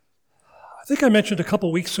I think I mentioned a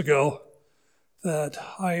couple weeks ago that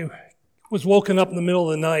I was woken up in the middle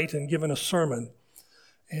of the night and given a sermon.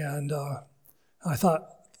 And I thought,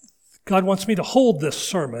 God wants me to hold this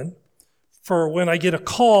sermon for when I get a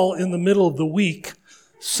call in the middle of the week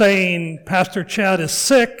saying, Pastor Chad is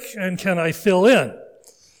sick and can I fill in?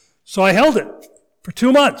 So I held it for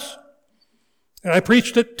 2 months. And I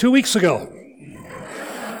preached it 2 weeks ago.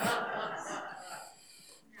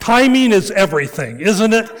 Timing is everything,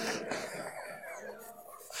 isn't it?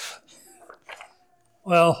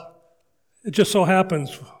 Well, it just so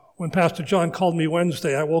happens when Pastor John called me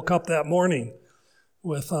Wednesday, I woke up that morning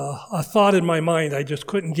with a thought in my mind I just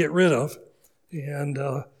couldn't get rid of. And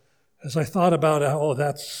as I thought about it,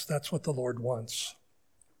 that's what the Lord wants.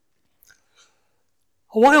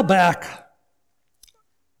 A while back,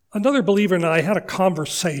 another believer and I had a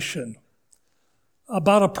conversation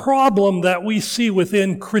about a problem that we see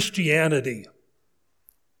within Christianity.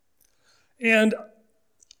 And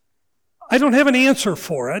I don't have an answer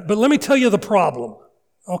for it, but let me tell you the problem,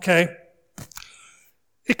 okay?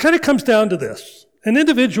 It kind of comes down to this. An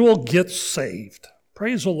individual gets saved,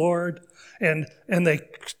 praise the Lord, and they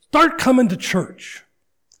start coming to church.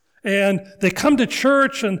 And they come to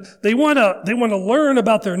church and they want to learn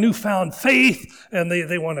about their newfound faith, and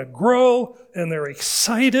they want to grow, and they're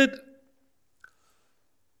excited.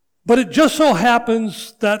 But it just so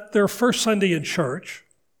happens that their first Sunday in church,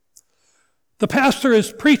 the pastor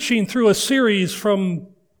is preaching through a series from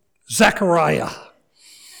Zechariah,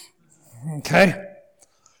 okay?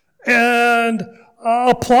 And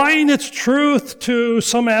applying its truth to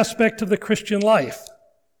some aspect of the Christian life.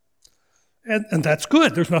 And that's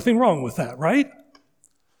good. There's nothing wrong with that, right?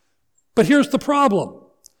 But here's the problem.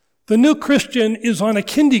 The new Christian is on a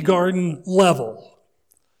kindergarten level.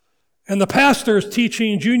 And the pastor is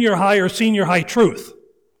teaching junior high or senior high truth.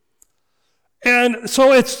 And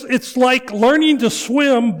so it's like learning to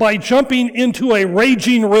swim by jumping into a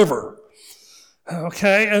raging river.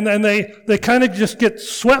 Okay, and then they kind of just get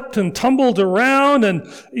swept and tumbled around,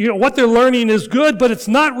 and what they're learning is good, but it's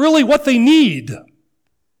not really what they need.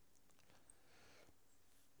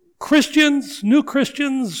 Christians, new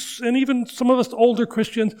Christians, and even some of us older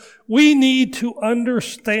Christians, we need to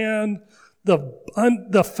understand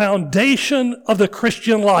the foundation of the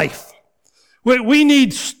Christian life. We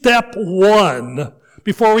need step 1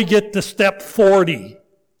 before we get to step 40.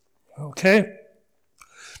 Okay?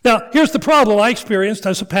 Now, here's the problem I experienced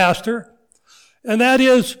as a pastor, and that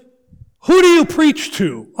is, who do you preach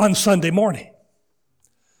to on Sunday morning?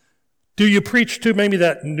 Do you preach to maybe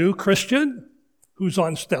that new Christian who's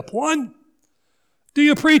on step 1? Do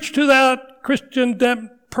you preach to that Christian,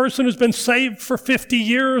 that person who's been saved for 50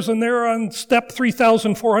 years and they're on step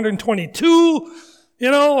 3,422,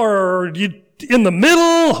 or you in the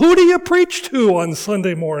middle? Who do you preach to on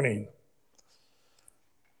Sunday morning?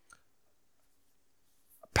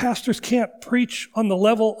 Pastors can't preach on the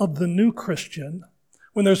level of the new Christian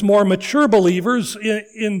when there's more mature believers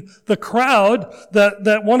in the crowd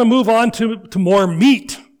that want to move on to more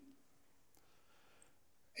meat.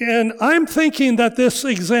 And I'm thinking that this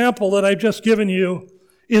example that I've just given you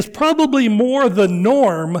is probably more the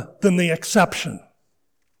norm than the exception.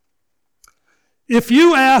 If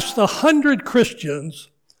you asked 100 Christians,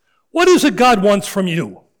 what is it God wants from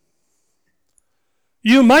you?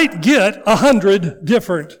 You might get 100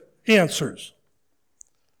 different answers.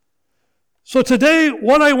 So today,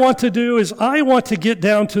 what I want to do is I want to get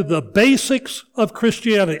down to the basics of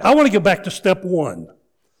Christianity. I want to get back to step 1.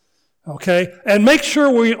 Okay? And make sure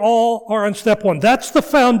we all are on step 1. That's the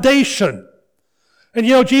foundation. And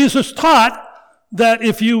Jesus taught that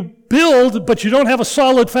if you build but you don't have a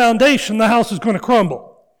solid foundation, the house is going to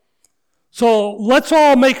crumble. So let's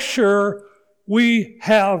all make sure we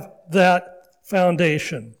have that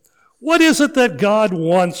foundation. What is it that God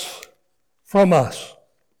wants from us?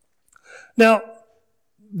 Now,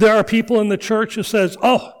 there are people in the church who says,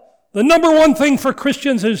 the number one thing for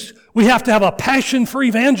Christians is we have to have a passion for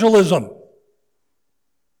evangelism.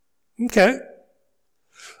 Okay.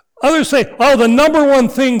 Others say, the number one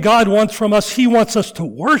thing God wants from us, He wants us to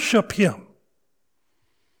worship Him.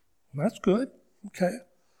 That's good. Okay.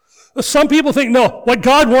 Some people think, no, what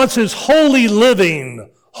God wants is holy living,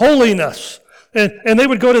 holiness. And they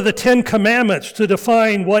would go to the 10 Commandments to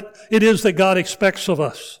define what it is that God expects of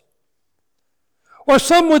us. Or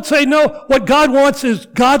some would say, no, what God wants is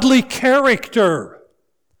godly character.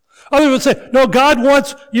 Others would say, no, God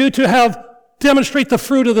wants you to demonstrate the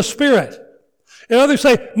fruit of the Spirit. And others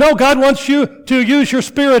say, no, God wants you to use your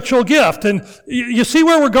spiritual gift. And you see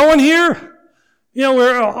where we're going here?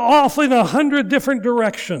 We're off in 100 different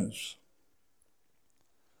directions.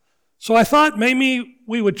 So I thought maybe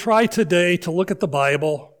we would try today to look at the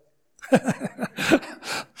Bible.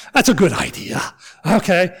 That's a good idea.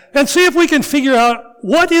 Okay. And see if we can figure out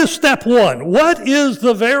what is step one. What is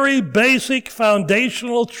the very basic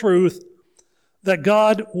foundational truth that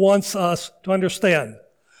God wants us to understand?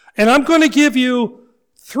 And I'm going to give you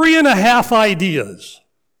 3.5 ideas.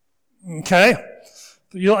 Okay?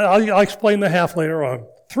 I'll explain the half later on.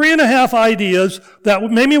 3.5 ideas that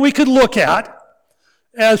maybe we could look at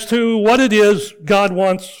as to what it is God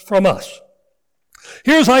wants from us.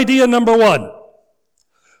 Here's idea number 1.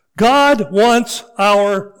 God wants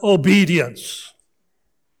our obedience.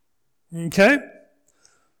 Okay?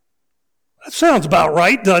 That sounds about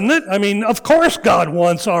right, doesn't it? I mean, of course God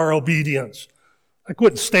wants our obedience. I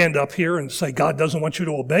couldn't stand up here and say God doesn't want you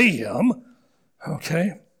to obey Him.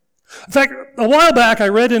 Okay? In fact, a while back I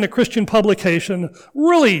read in a Christian publication a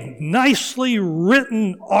really nicely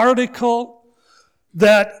written article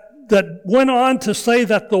that went on to say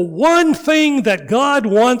that the one thing that God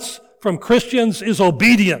wants from Christians is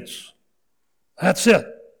obedience. That's it.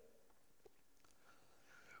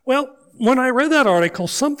 Well, when I read that article,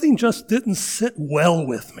 something just didn't sit well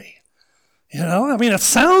with me. You know, I mean, it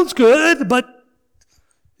sounds good, but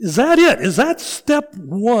is that it? Is that step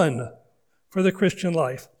 1 for the Christian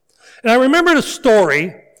life? And I remembered a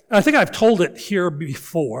story, I think I've told it here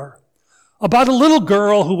before, about a little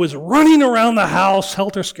girl who was running around the house,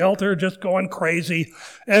 helter-skelter, just going crazy.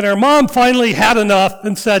 And her mom finally had enough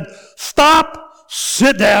and said, "Stop,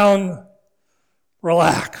 sit down,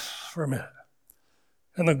 relax for a minute."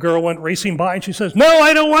 And the girl went racing by and she says, "No,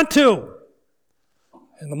 I don't want to."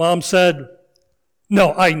 And the mom said,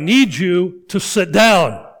 "No, I need you to sit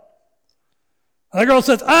down." And the girl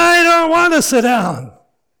says, "I don't want to sit down."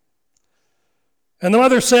 And the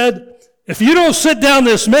mother said, "If you don't sit down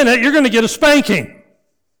this minute, you're going to get a spanking."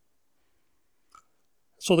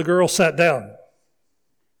 So the girl sat down.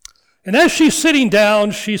 And as she's sitting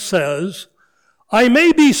down, she says, "I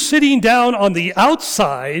may be sitting down on the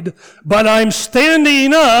outside, but I'm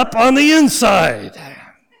standing up on the inside."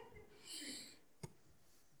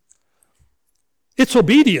 It's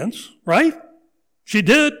obedience, right? She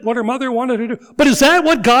did what her mother wanted her to do. But is that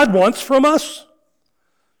what God wants from us?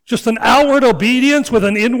 Just an outward obedience with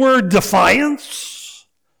an inward defiance?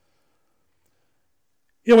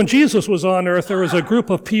 You know, when Jesus was on earth, there was a group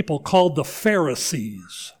of people called the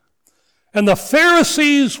Pharisees. And the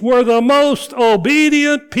Pharisees were the most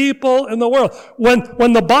obedient people in the world.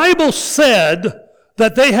 When the Bible said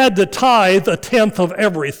that they had to tithe 1/10 of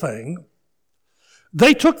everything,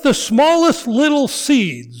 they took the smallest little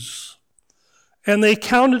seeds and they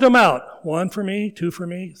counted them out. 1 for me, 2 for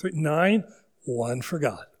me, 3, 9, 1 for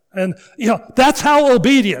God. And, you know, that's how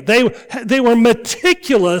obedient. They were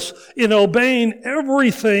meticulous in obeying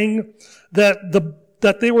everything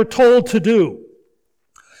that they were told to do.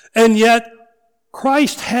 And yet,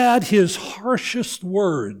 Christ had his harshest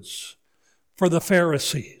words for the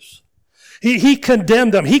Pharisees. He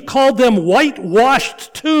condemned them. He called them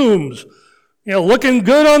whitewashed tombs, you know, looking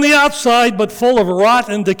good on the outside, but full of rot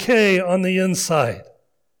and decay on the inside.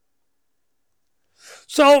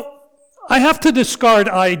 So, I have to discard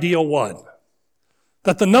idea 1,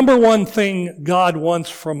 that the number 1 thing God wants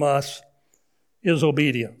from us is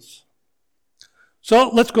obedience. So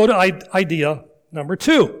let's go to idea number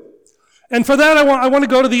 2. And for that, I want to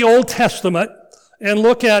go to the Old Testament and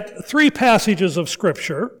look at 3 passages of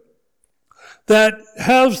Scripture that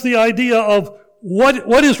has the idea of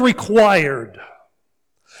what is required.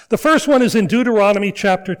 The first one is in Deuteronomy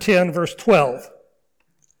chapter 10, verse 12. It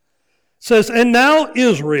says, "And now,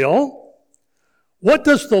 Israel, what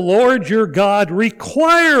does the Lord your God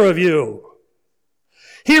require of you?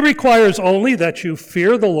 He requires only that you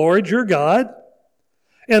fear the Lord your God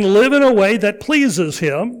and live in a way that pleases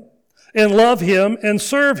Him and love Him and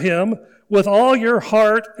serve Him with all your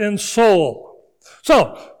heart and soul."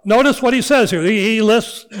 So, notice what he says here. He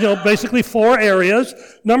lists, basically 4 areas.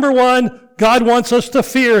 Number 1, God wants us to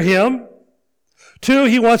fear Him. 2,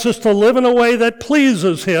 He wants us to live in a way that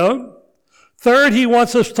pleases Him. 3rd, He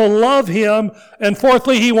wants us to love Him. And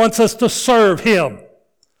 4thly, He wants us to serve Him.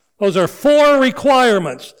 Those are 4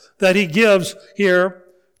 requirements that He gives here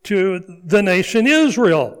to the nation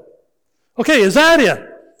Israel. Okay, is that it?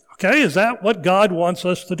 Okay, is that what God wants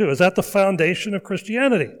us to do? Is that the foundation of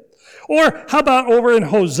Christianity? Or how about over in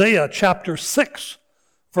Hosea chapter 6,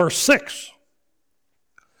 verse 6?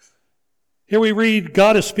 Here we read,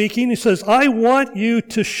 God is speaking. He says, "I want you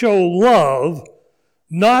to show love,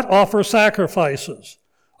 not offer sacrifices.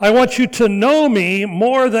 I want you to know me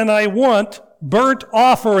more than I want burnt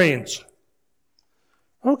offerings."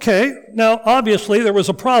 Okay, now obviously there was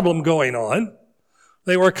a problem going on.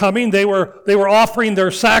 They were coming, they were offering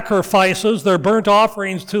their sacrifices, their burnt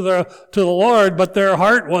offerings to the Lord, but their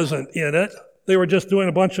heart wasn't in it. They were just doing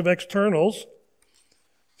a bunch of externals.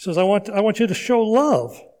 He says, I want you to show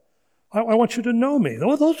love. I want you to know me.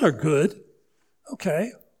 Oh, those are good.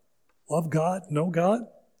 Okay. Love God, know God.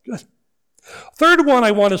 Good. Third one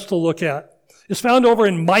I want us to look at is found over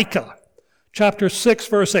in Micah, chapter 6,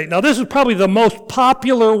 verse 8. Now, this is probably the most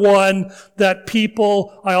popular one that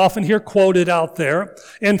I often hear quoted out there.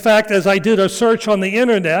 In fact, as I did a search on the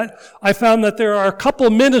internet, I found that there are a couple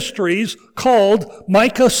ministries called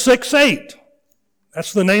Micah 6:8.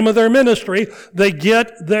 That's the name of their ministry. They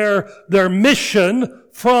get their mission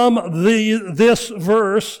from this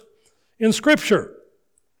verse in Scripture.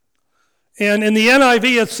 And in the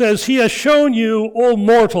NIV it says, He has shown you, O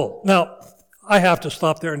mortal. Now, I have to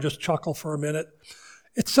stop there and just chuckle for a minute.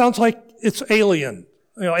 It sounds like it's alien.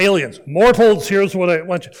 Aliens. Mortals, here's what I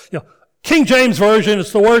want you. King James Version,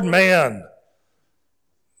 it's the word man.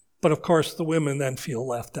 But of course, the women then feel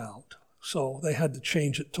left out. So they had to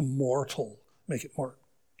change it to mortal, make it more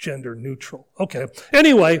gender neutral. Okay.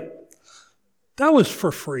 Anyway, that was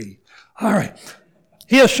for free. All right.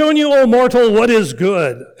 He has shown you, O mortal, what is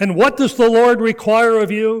good. And what does the Lord require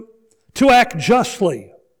of you? To act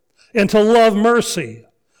justly, and to love mercy,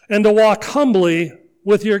 and to walk humbly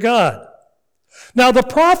with your God. Now, the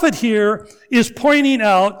prophet here is pointing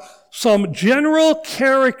out some general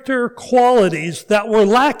character qualities that were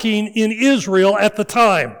lacking in Israel at the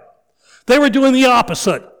time. They were doing the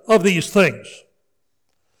opposite of these things.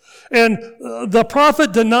 And the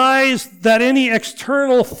prophet denies that any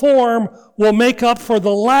external form will make up for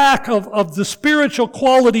the lack of the spiritual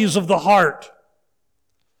qualities of the heart.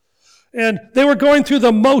 And they were going through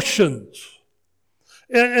the motions.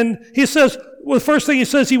 And he says, well, the first thing he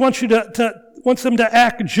says, he wants them to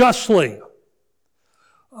act justly.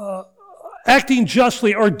 Acting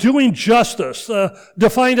justly or doing justice,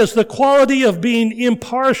 defined as the quality of being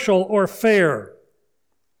impartial or fair.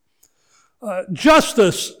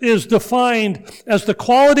 Justice is defined as the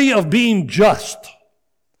quality of being just.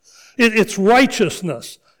 It's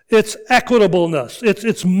righteousness. It's equitableness.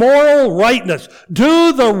 It's moral rightness.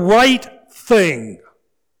 Do the right thing.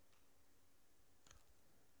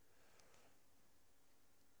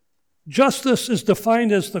 Justice is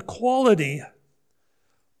defined as the quality,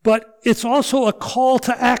 but it's also a call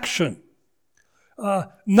to action.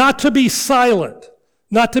 Not to be silent,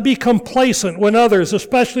 not to be complacent when others,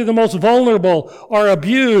 especially the most vulnerable, are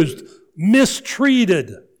abused,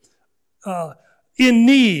 mistreated, in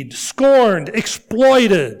need, scorned,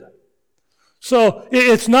 exploited. So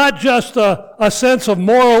it's not just a sense of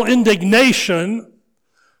moral indignation,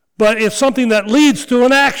 but it's something that leads to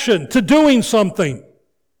an action, to doing something.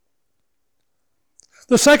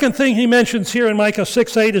 The second thing he mentions here in Micah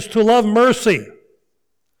 6:8 is to love mercy.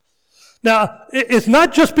 Now, it's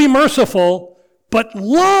not just be merciful, but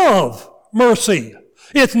love mercy.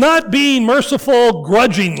 It's not being merciful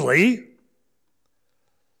grudgingly,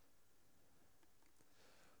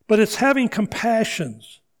 but it's having compassion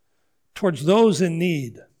towards those in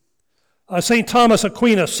need. St. Thomas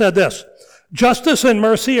Aquinas said this, "Justice and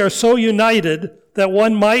mercy are so united that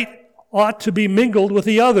one ought to be mingled with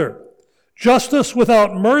the other. Justice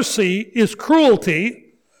without mercy is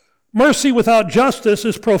cruelty. Mercy without justice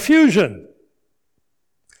is profusion."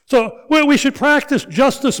 So we should practice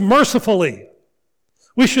justice mercifully.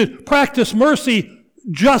 We should practice mercy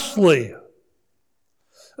justly.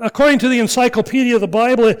 According to the Encyclopedia of the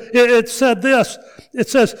Bible, it said this. It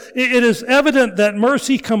says, "It is evident that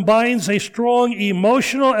mercy combines a strong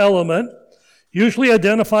emotional element, usually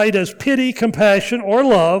identified as pity, compassion, or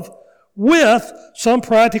love, with some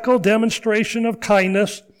practical demonstration of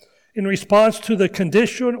kindness in response to the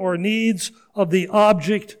condition or needs of the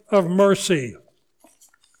object of mercy."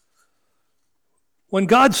 When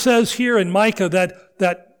God says here in Micah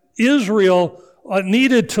that Israel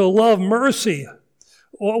needed to love mercy,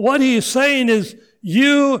 what he is saying is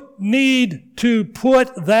you need to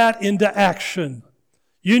put that into action.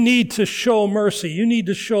 You need to show mercy. You need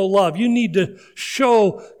to show love. You need to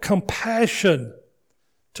show compassion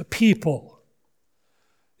to people.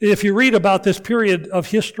 If you read about this period of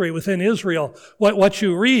history within Israel, what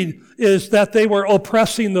you read is that they were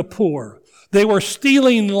oppressing the poor. They were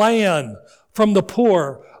stealing land from the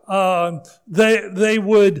poor. They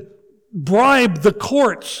would bribe the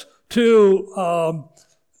courts to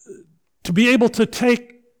be able to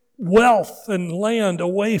take wealth and land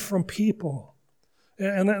away from people.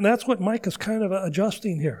 And that's what Micah's kind of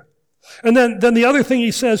adjusting here. And then the other thing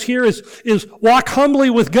he says here is walk humbly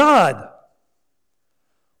with God.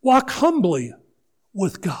 Walk humbly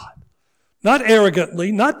with God. Not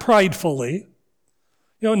arrogantly, not pridefully,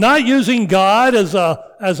 Not using God as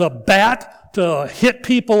a bat to hit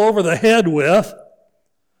people over the head with.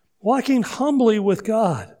 Walking humbly with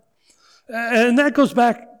God. And that goes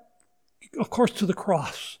back, of course, to the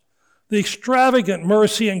cross. The extravagant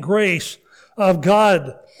mercy and grace of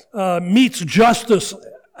God meets justice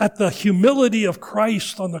at the humility of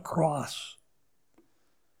Christ on the cross.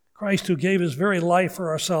 Christ who gave his very life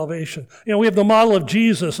for our salvation. We have the model of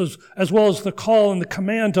Jesus as well as the call and the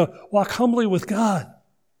command to walk humbly with God.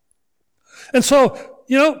 And so,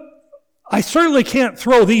 I certainly can't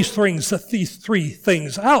throw these three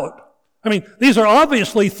things out. These are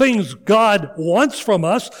obviously things God wants from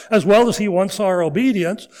us as well as he wants our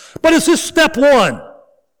obedience. But is this step one?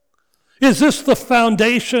 Is this the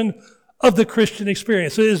foundation of the Christian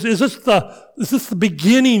experience? Is this the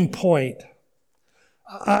beginning point?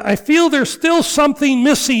 I feel there's still something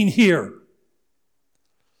missing here.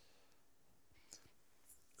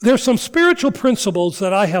 There's some spiritual principles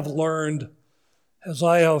that I have learned as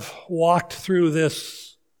I have walked through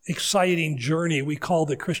this exciting journey we call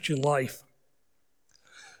the Christian life.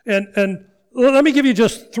 And let me give you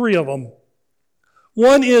just three of them.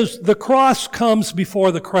 One is the cross comes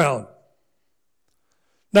before the crown.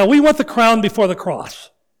 Now, we want the crown before the cross.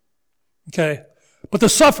 Okay? But the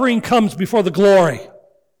suffering comes before the glory.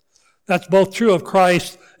 That's both true of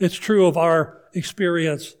Christ. It's true of our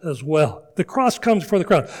experience as well. The cross comes before the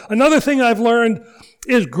crown. Another thing I've learned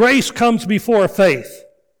is grace comes before faith.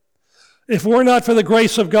 If we're not for the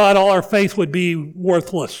grace of God, all our faith would be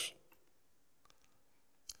worthless.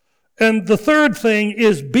 And the third thing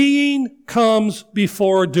is being comes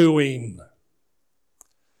before doing.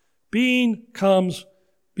 Being comes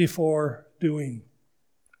before doing.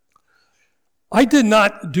 I did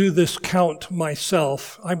not do this count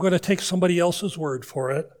myself. I'm going to take somebody else's word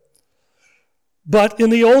for it. But in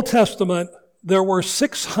the Old Testament, there were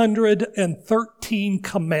 613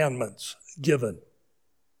 commandments given.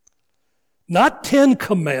 Not 10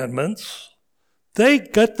 commandments. They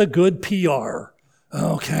get the good PR.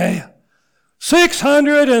 Okay?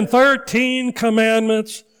 613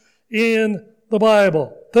 commandments in the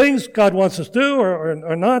Bible. Things God wants us to do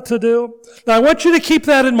or not to do. Now, I want you to keep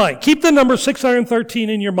that in mind. Keep the number 613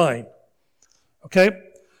 in your mind. Okay?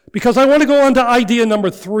 Because I want to go on to idea number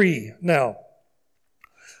 3 now.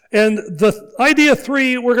 And the idea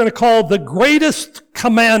 3 we're going to call the greatest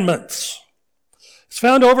commandments. It's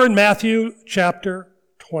found over in Matthew chapter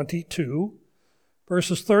 22,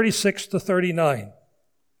 verses 36 to 39.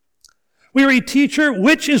 We read, "Teacher,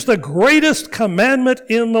 which is the greatest commandment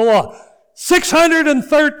in the law?"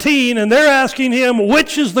 613, and they're asking him,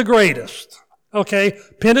 which is the greatest? Okay,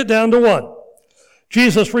 pin it down to 1.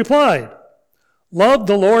 Jesus replied, "Love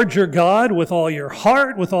the Lord your God with all your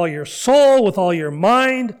heart, with all your soul, with all your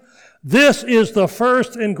mind. This is the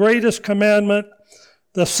first and greatest commandment.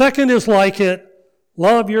 The second is like it.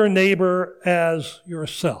 Love your neighbor as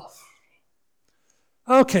yourself."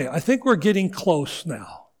 Okay, I think we're getting close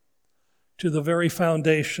now to the very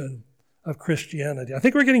foundation of Christianity. I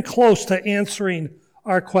think we're getting close to answering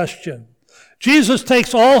our question. Jesus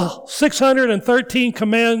takes all 613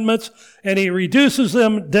 commandments and he reduces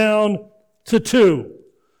them down to 2.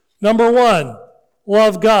 Number 1,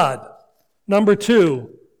 love God. Number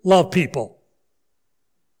 2, love people.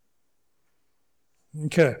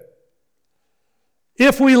 Okay.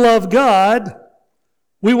 If we love God,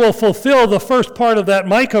 we will fulfill the first part of that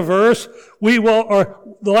Micah verse. The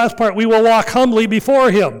last part, we will walk humbly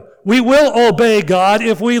before him. We will obey God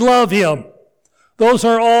if we love him. Those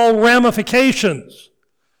are all ramifications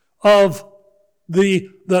of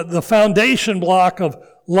the foundation block of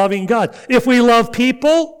loving God. If we love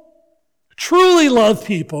people, truly love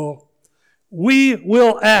people, we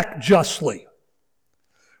will act justly.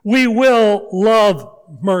 We will love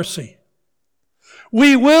mercy.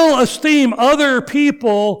 We will esteem other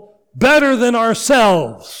people better than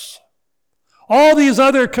ourselves. All these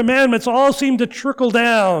other commandments all seem to trickle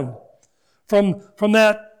down from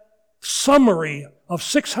that summary of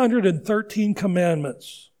 613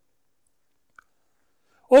 commandments.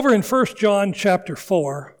 Over in 1 John chapter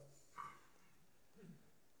 4,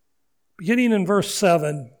 beginning in verse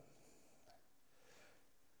 7,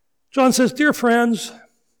 John says, "Dear friends,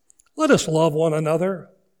 let us love one another,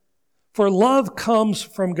 for love comes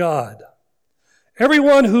from God.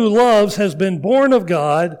 Everyone who loves has been born of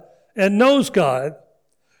God and knows God.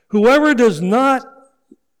 Whoever does not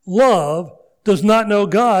love does not know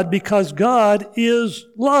God, because God is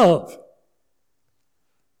love."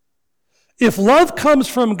 If love comes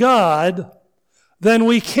from God, then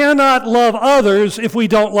we cannot love others if we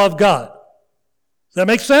don't love God. Does that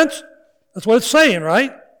make sense? That's what it's saying,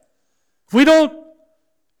 right?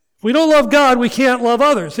 If If we don't love God, we can't love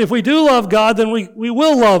others. If we do love God, then we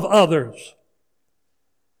will love others.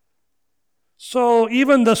 So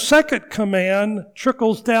even the second command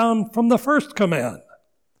trickles down from the first command.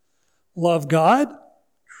 Love God,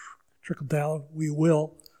 trickle down, we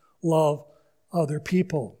will love other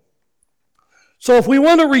people. So if we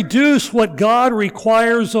want to reduce what God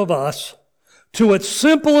requires of us to its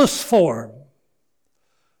simplest form,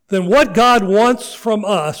 then what God wants from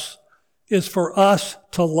us is for us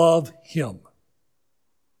to love Him.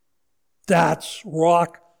 That's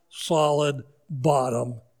rock solid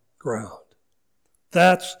bottom ground.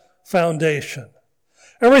 That's foundation.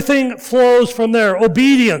 Everything flows from there.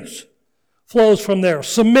 Obedience flows from there.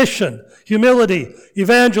 Submission, humility,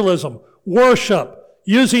 evangelism, worship,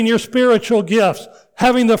 using your spiritual gifts,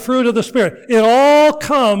 having the fruit of the Spirit. It all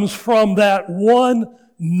comes from that one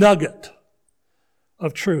nugget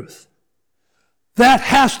of truth. That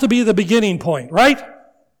has to be the beginning point, right?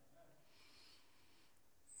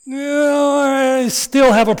 I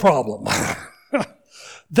still have a problem.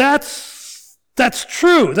 That's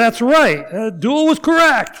true. That's right. Duel was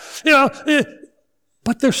correct.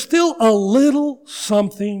 But there's still a little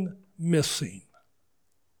something missing.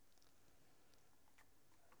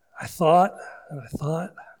 I thought,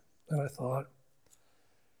 and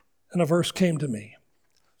a verse came to me.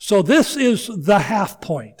 So this is the half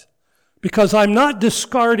point, because I'm not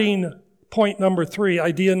discarding point number 3,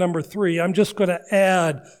 idea number 3. I'm just going to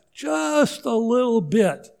add just a little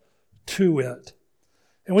bit to it.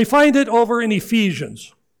 And we find it over in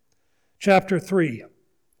Ephesians chapter 3.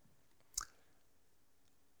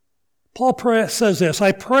 Paul says this,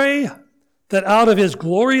 I pray that out of His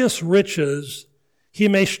glorious riches He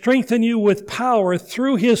may strengthen you with power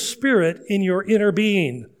through His Spirit in your inner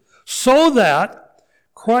being, so that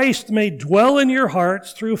Christ may dwell in your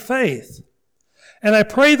hearts through faith. And I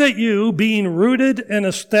pray that you, being rooted and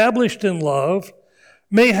established in love,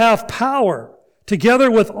 may have power,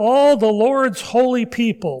 together with all the Lord's holy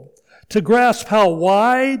people, to grasp how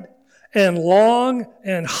wide and long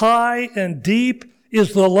and high and deep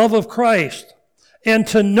is the love of Christ, and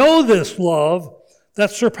to know this love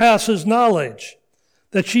that surpasses knowledge,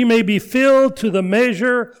 that ye may be filled to the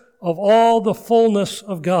measure of all the fullness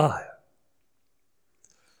of God.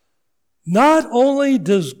 Not only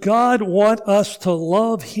does God want us to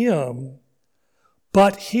love Him,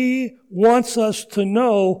 but He wants us to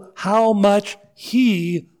know how much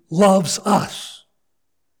He loves us.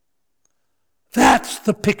 That's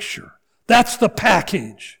the picture. That's the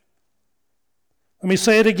package. Let me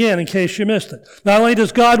say it again in case you missed it. Not only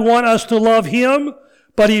does God want us to love Him,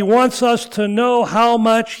 but He wants us to know how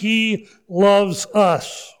much He loves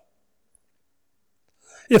us.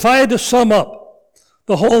 If I had to sum up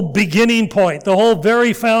the whole beginning point, the whole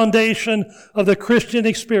very foundation of the Christian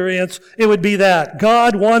experience, it would be that.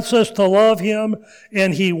 God wants us to love Him,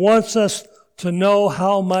 and He wants us to know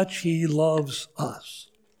how much He loves us.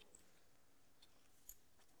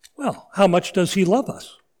 Well, how much does He love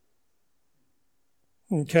us?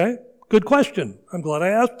 Okay, good question. I'm glad I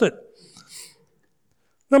asked it.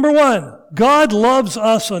 Number 1, God loves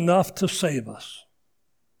us enough to save us.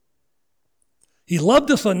 He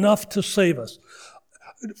loved us enough to save us.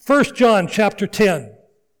 1 John chapter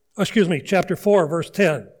 4, verse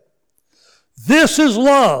 10. This is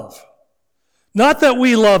love. Not that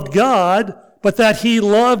we loved God, but that He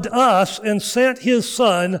loved us and sent His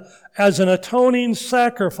Son as an atoning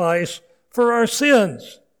sacrifice for our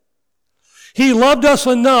sins. He loved us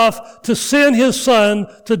enough to send His Son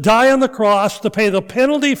to die on the cross to pay the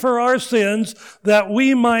penalty for our sins that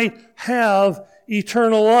we might have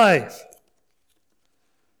eternal life.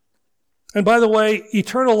 And by the way,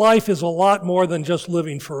 eternal life is a lot more than just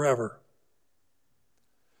living forever.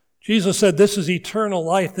 Jesus said, this is eternal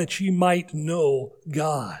life, that ye might know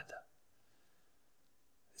God.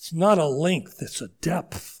 It's not a length, it's a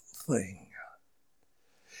depth thing.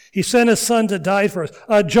 He sent His Son to die for us.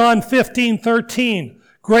 John 15:13.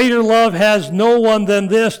 Greater love has no one than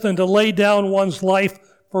this, than to lay down one's life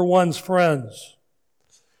for one's friends.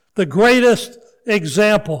 The greatest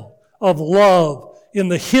example of love in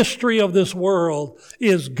the history of this world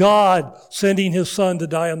is God sending His Son to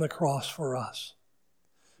die on the cross for us.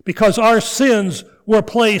 Because our sins were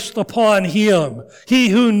placed upon Him. He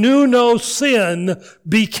who knew no sin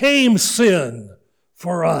became sin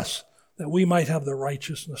for us, that we might have the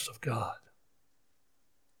righteousness of God.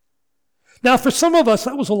 Now, for some of us,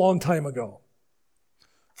 that was a long time ago.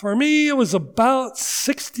 For me, it was about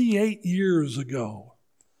 68 years ago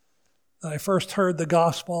that I first heard the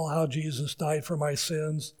gospel, how Jesus died for my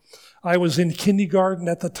sins. I was in kindergarten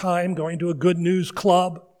at the time, going to a Good News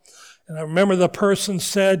Club, And I remember the person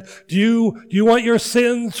said, do you want your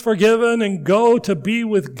sins forgiven and go to be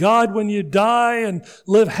with God when you die and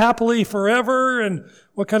live happily forever? And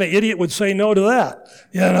what kind of idiot would say no to that?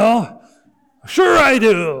 You know? Sure I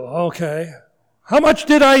do. Okay. How much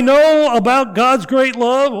did I know about God's great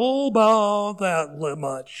love? Oh, about that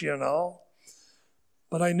much, you know.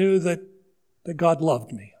 But I knew that God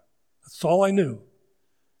loved me. That's all I knew.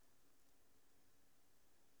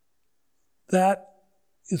 That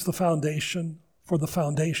is the foundation for the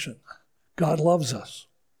foundation. God loves us.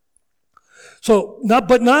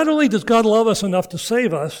 But not only does God love us enough to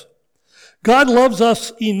save us, God loves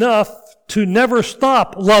us enough to never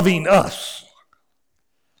stop loving us.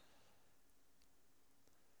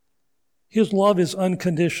 His love is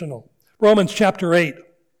unconditional. Romans chapter 8,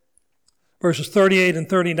 verses 38 and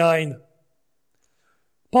 39.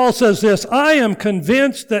 Paul says this, I am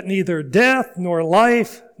convinced that neither death nor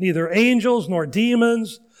life, neither angels nor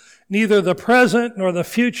demons, neither the present nor the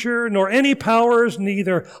future, nor any powers,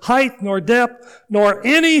 neither height nor depth, nor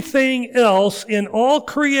anything else in all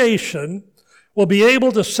creation will be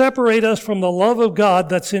able to separate us from the love of God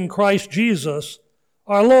that's in Christ Jesus,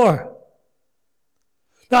 our Lord.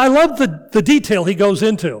 Now, I love the detail he goes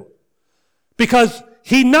into, because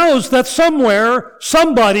he knows that somewhere,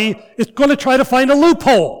 somebody is going to try to find a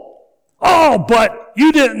loophole. Oh, but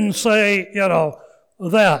you didn't say,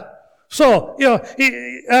 that. So,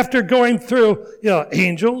 after going through,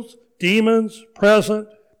 angels, demons, present,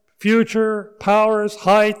 future, powers,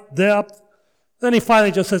 height, depth, then he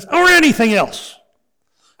finally just says, or anything else.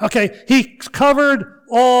 Okay, he covered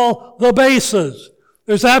all the bases.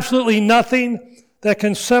 There's absolutely nothing that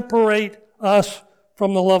can separate us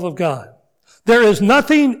from the love of God. There is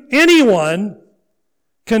nothing anyone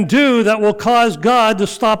can do that will cause God to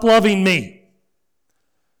stop loving me.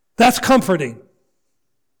 That's comforting.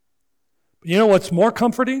 But you know what's more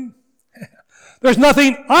comforting? There's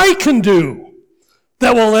nothing I can do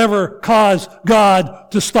that will ever cause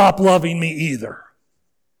God to stop loving me either.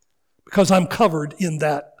 Because I'm covered in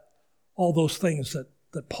that, all those things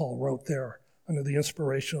that Paul wrote there under the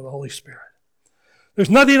inspiration of the Holy Spirit. There's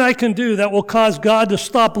nothing I can do that will cause God to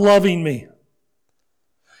stop loving me.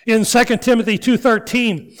 In 2 Timothy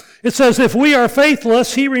 2:13, it says, if we are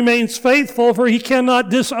faithless, he remains faithful, for he cannot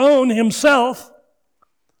disown himself.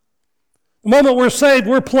 The moment we're saved,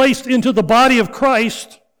 we're placed into the body of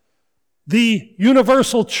Christ, the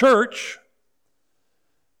universal church.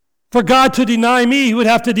 For God to deny me, he would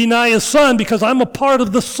have to deny his Son, because I'm a part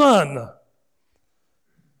of the Son.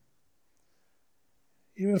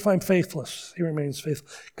 Even if I'm faithless, he remains faithful.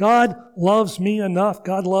 God loves me enough,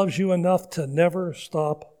 God loves you enough to never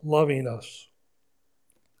stop loving us.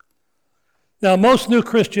 Now, most new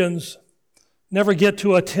Christians never get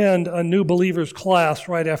to attend a new believers class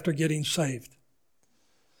right after getting saved.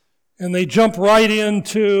 And they jump right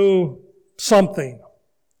into something.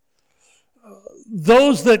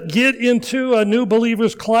 Those that get into a new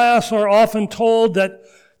believers class are often told that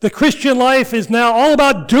the Christian life is now all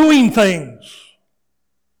about doing things.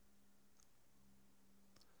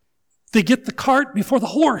 They get the cart before the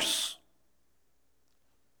horse.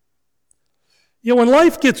 When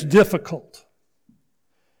life gets difficult,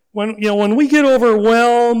 when we get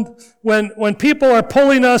overwhelmed, when people are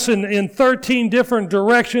pulling us in 13 different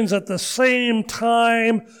directions at the same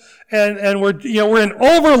time, and we're in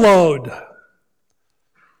overload, I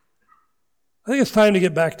think it's time to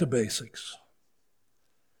get back to basics.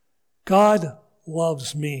 God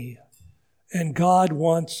loves me, and God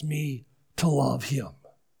wants me to love him.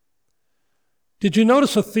 Did you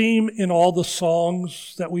notice a theme in all the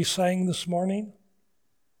songs that we sang this morning?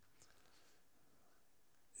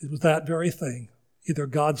 It was that very thing. Either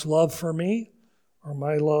God's love for me or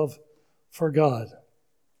my love for God.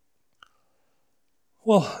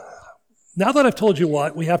 Well, now that I've told you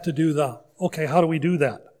what, we have to do how do we do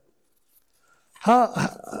that?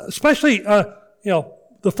 Especially,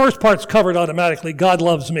 the first part's covered automatically, God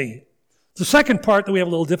loves me. The second part that we have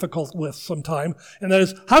a little difficult with sometime, and that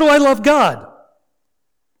is, how do I love God?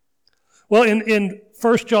 Well, in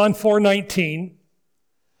 1 John 4:19,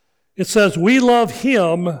 it says, we love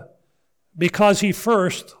him because he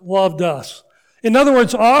first loved us. In other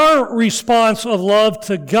words, our response of love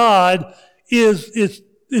to God is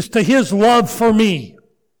to his love for me.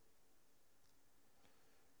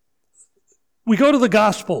 We go to the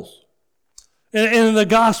Gospels, and in the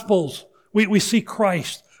Gospels, we see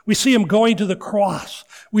Christ. We see him going to the cross.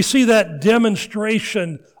 We see that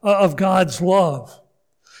demonstration of God's love.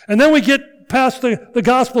 And then we get past the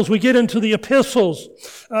Gospels, we get into the epistles.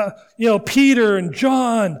 Peter and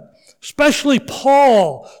John, especially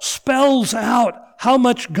Paul, spells out how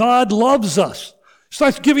much God loves us.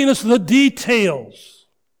 Starts giving us the details.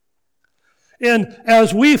 And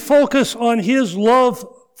as we focus on His love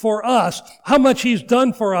for us, how much He's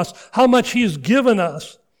done for us, how much He's given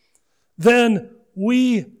us, then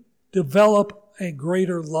we develop a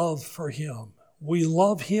greater love for Him. We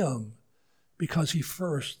love Him because He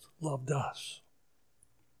first loved us.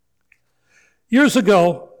 Years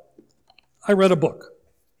ago, I read a book.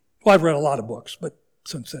 Well, I've read a lot of books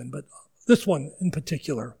since then, but this one in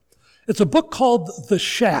particular. It's a book called The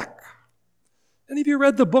Shack. Any of you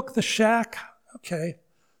read the book The Shack? Okay,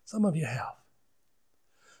 some of you have.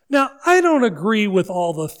 Now, I don't agree with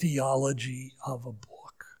all the theology of a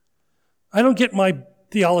book. I don't get my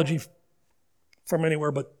theology from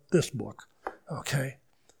anywhere but this book, okay?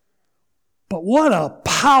 But what a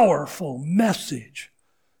powerful message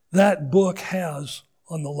that book has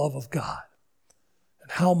on the love of God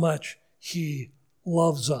and how much He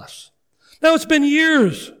loves us. Now, it's been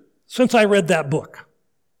years since I read that book.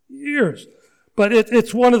 Years. But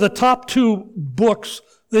it's one of the top two books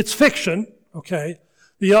that's fiction, okay?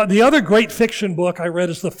 The other great fiction book I read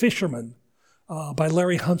is The Fisherman by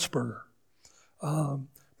Larry Huntsberger.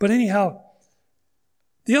 But anyhow,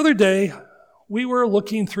 the other day, we were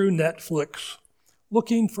looking through Netflix,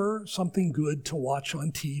 looking for something good to watch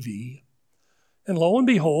on TV. And lo and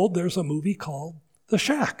behold, there's a movie called The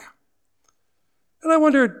Shack. And I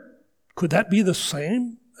wondered, could that be the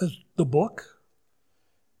same as the book?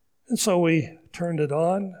 And so we turned it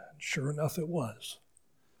on, and sure enough it was.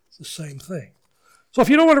 It's the same thing. So if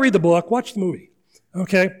you don't want to read the book, watch the movie,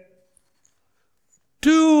 okay?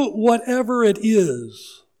 Do whatever it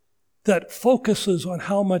is that focuses on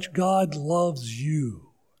how much God loves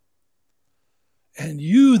you. And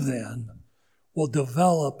you then will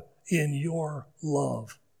develop in your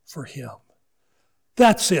love for Him.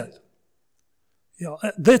 That's it.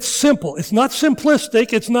 That's simple. It's not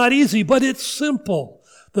simplistic. It's not easy, but it's simple.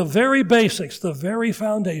 The very basics, the very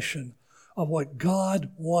foundation of what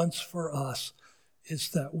God wants for us is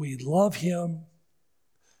that we love Him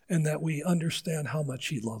and that we understand how much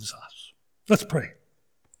He loves us. Let's pray.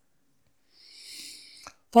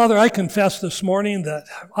 Father, I confess this morning that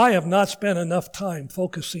I have not spent enough time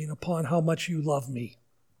focusing upon how much You love me.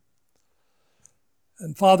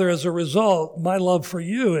 And Father, as a result, my love for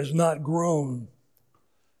You has not grown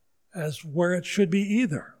as where it should be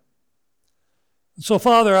either. And so,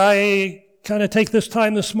 Father, I kind of take this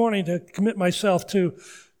time this morning to commit myself to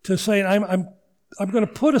saying I'm going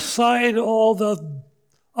to put aside all the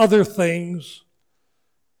other things.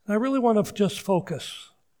 I really want to just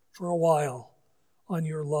focus for a while on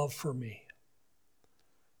Your love for me.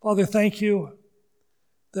 Father, thank You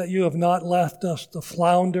that You have not left us to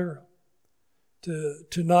flounder, to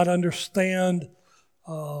not understand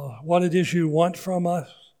what it is You want from us.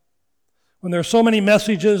 When there are so many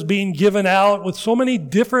messages being given out with so many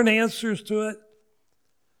different answers to it,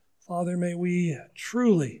 Father, may we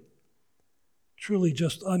truly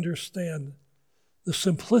just understand the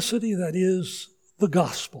simplicity that is the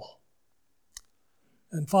gospel.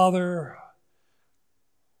 And Father,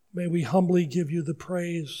 may we humbly give You the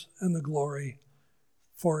praise and the glory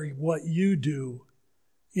for what You do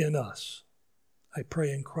in us. I pray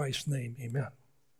in Christ's name, amen.